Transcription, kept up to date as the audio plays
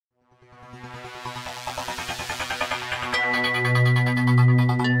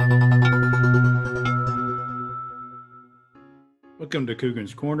Welcome to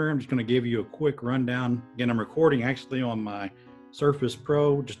Cougan's Corner. I'm just going to give you a quick rundown. Again, I'm recording actually on my Surface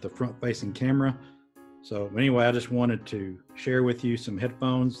Pro, just the front-facing camera. So anyway, I just wanted to share with you some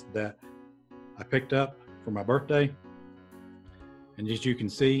headphones that I picked up for my birthday. And as you can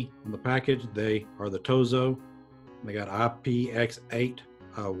see on the package, they are the TOZO. They got IPX8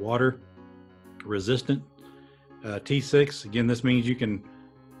 water resistant T6. Again, this means you can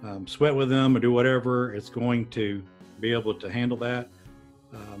sweat with them or do whatever. It's going to be able to handle that.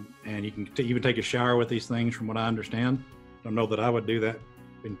 And you can even take a shower with these things from what I understand. I don't know that I would do that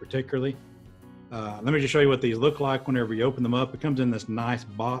in particularly. Let me just show you what these look like whenever you open them up. It comes in this nice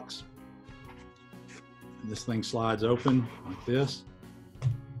box. And this thing slides open like this.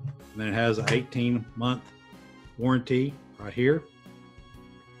 And then it has an 18-month warranty right here.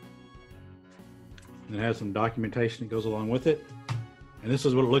 And it has some documentation that goes along with it. And this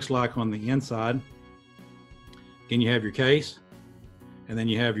is what it looks like on the inside. Again, you have your case, and then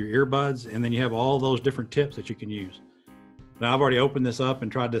you have your earbuds, and then you have all those different tips that you can use. Now, I've already opened this up and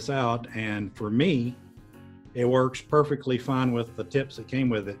tried this out, and for me, it works perfectly fine with the tips that came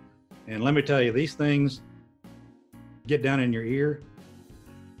with it. And let me tell you, these things get down in your ear.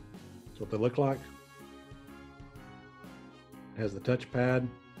 That's what they look like. It has the touch pad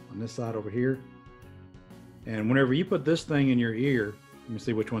on this side over here. And whenever you put this thing in your ear, let me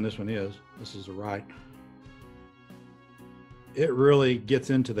see which one this one is. This is the right. It really gets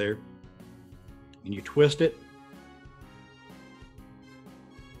into there, and you twist it,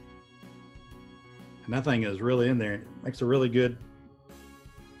 and that thing is really in there. It makes a really good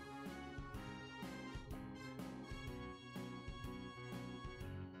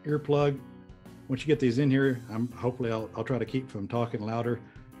earplug. Once you get these in here, hopefully I'll try to keep from talking louder,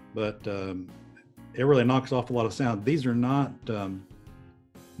 but it really knocks off a lot of sound. These are not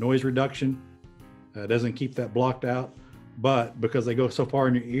noise reduction. It doesn't keep that blocked out. But because they go so far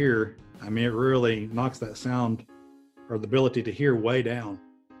in your ear, I mean, it really knocks that sound or the ability to hear way down.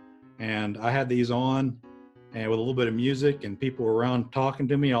 And I had these on and with a little bit of music and people were around talking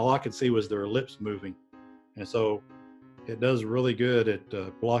to me. All I could see was their lips moving. And so it does really good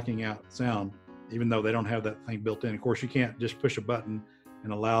at blocking out sound, even though they don't have that thing built in. Of course, you can't just push a button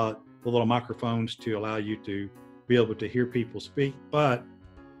and allow the little microphones to allow you to be able to hear people speak. But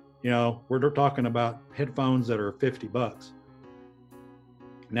you know, we're talking about headphones that are 50 bucks.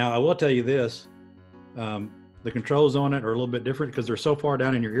 Now, I will tell you this, the controls on it are a little bit different because they're so far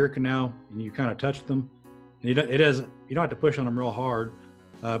down in your ear canal and you kind of touch them. And you don't have to push on them real hard,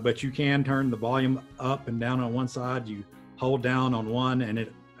 but you can turn the volume up and down on one side. You hold down on one and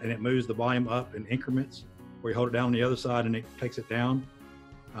it moves the volume up in increments, or you hold it down on the other side and it takes it down.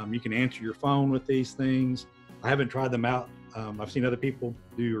 You can answer your phone with these things. I haven't tried them out. I've seen other people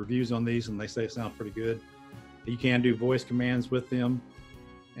do reviews on these and they say it sounds pretty good. You can do voice commands with them,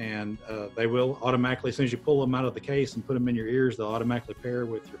 and they will automatically, as soon as you pull them out of the case and put them in your ears, they'll automatically pair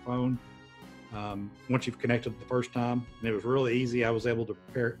with your phone once you've connected the first time. And it was really easy. I was able to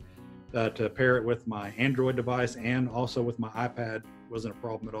pair it with my Android device and also with my iPad. It wasn't a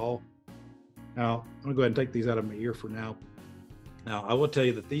problem at all. Now, I'm gonna go ahead and take these out of my ear for now. Now, I will tell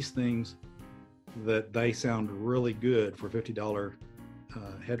you that these things, that they sound really good for $50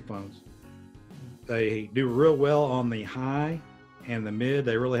 headphones. They do real well on the high and the mid.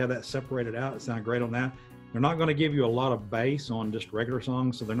 They really have that separated out. It sounds great on that. They're not going to give you a lot of bass on just regular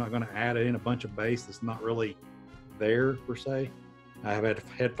songs, so they're not going to add in a bunch of bass that's not really there per se. I have had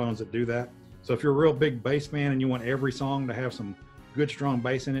headphones that do that. So if you're a real big bass fan and you want every song to have some good strong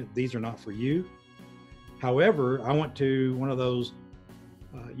bass in it, these are not for you. However, I went to one of those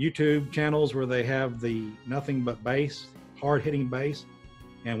YouTube channels where they have the nothing but bass, hard hitting bass.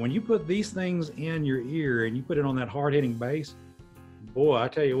 And when you put these things in your ear and you put it on that hard hitting bass, boy, I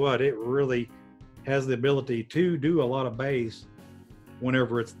tell you what, it really has the ability to do a lot of bass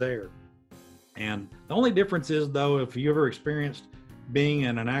whenever it's there. And the only difference is though, if you ever experienced being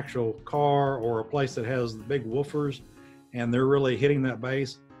in an actual car or a place that has the big woofers and they're really hitting that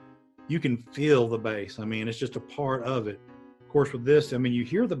bass, you can feel the bass. I mean, it's just a part of it. Of course, with this, I mean, you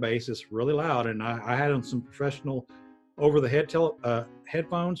hear the bass, it's really loud. And I had on some professional over-the-head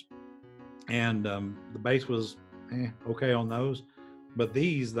headphones, and the bass was okay on those. But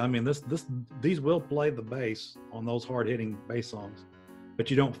these, I mean, these will play the bass on those hard-hitting bass songs,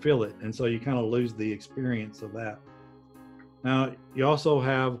 but you don't feel it, and so you kind of lose the experience of that. Now, you also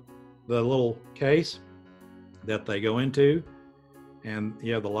have the little case that they go into, and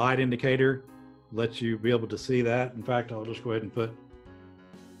you have the light indicator. Lets you be able to see that. In fact, I'll just go ahead and put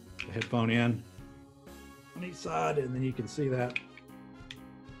the headphone in on each side, and then you can see that.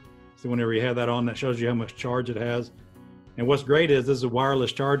 So whenever you have that on, that shows you how much charge it has. And what's great is this is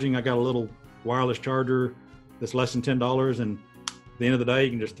wireless charging. I got a little wireless charger that's less than $10, and at the end of the day,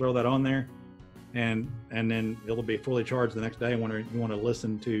 you can just throw that on there, and then it'll be fully charged the next day when you want to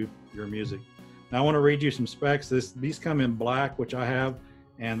listen to your music. Now I want to read you some specs. These come in black, which I have,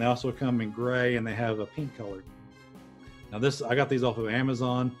 and they also come in gray, and they have a pink color. Now I got these off of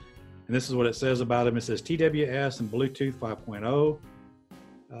Amazon, and this is what it says about them. It says TWS and Bluetooth 5.0.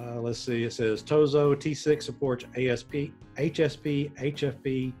 Let's see, it says TOZO T6 supports ASP, HSP,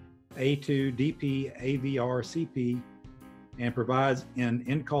 HFP, A2, DP, AVRCP, and provides an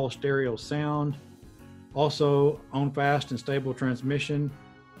in-call stereo sound. Also on fast and stable transmission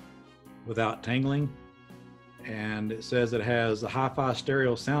without tangling. And it says it has a hi-fi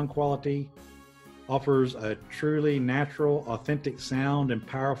stereo sound quality, offers a truly natural, authentic sound and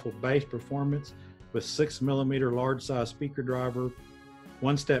powerful bass performance with 6mm large size speaker driver.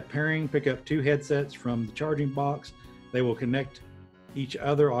 One-step pairing, pick up 2 headsets from the charging box. They will connect each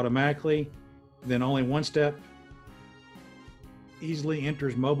other automatically. Then only one step easily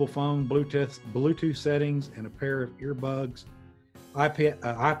enters mobile phone, Bluetooth settings, and a pair of earbuds.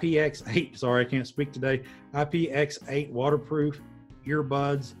 IPX8, sorry, I can't speak today. IPX8 waterproof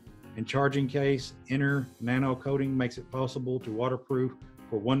earbuds and charging case. Inner nano-coating makes it possible to waterproof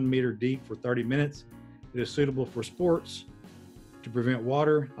for 1 meter deep for 30 minutes. It is suitable for sports to prevent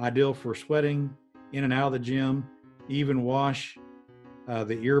water, ideal for sweating in and out of the gym, even wash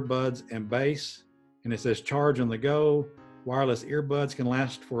the earbuds and base. And it says charge on the go. Wireless earbuds can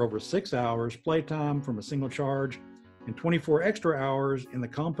last for over 6 hours playtime from a single charge, and 24 extra hours in the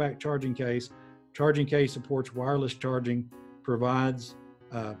compact charging case. Charging case supports wireless charging, providing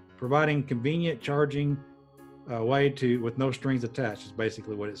convenient charging way with no strings attached is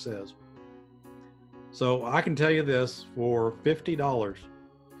basically what it says. So I can tell you this, for $50,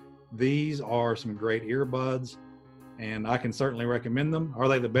 these are some great earbuds, and I can certainly recommend them. Are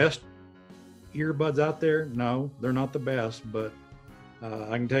they the best earbuds out there? No, they're not the best, but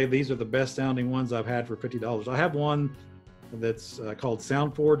I can tell you these are the best sounding ones I've had for $50. I have one that's called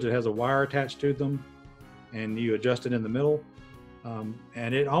SoundForge. It has a wire attached to them, and you adjust it in the middle,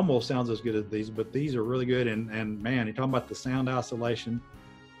 and it almost sounds as good as these, but these are really good. And man, you're talking about the sound isolation.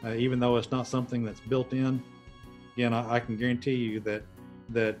 Even though it's not something that's built in, again, I can guarantee you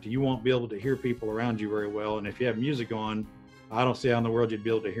that you won't be able to hear people around you very well. And if you have music on, I don't see how in the world you'd be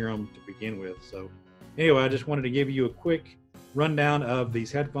able to hear them to begin with. So anyway, I just wanted to give you a quick rundown of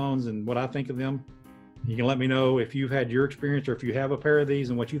these headphones and what I think of them. You can let me know if you've had your experience or if you have a pair of these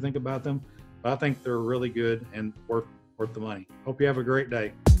and what you think about them. But I think they're really good and worth the money. Hope you have a great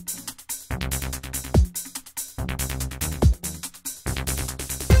day.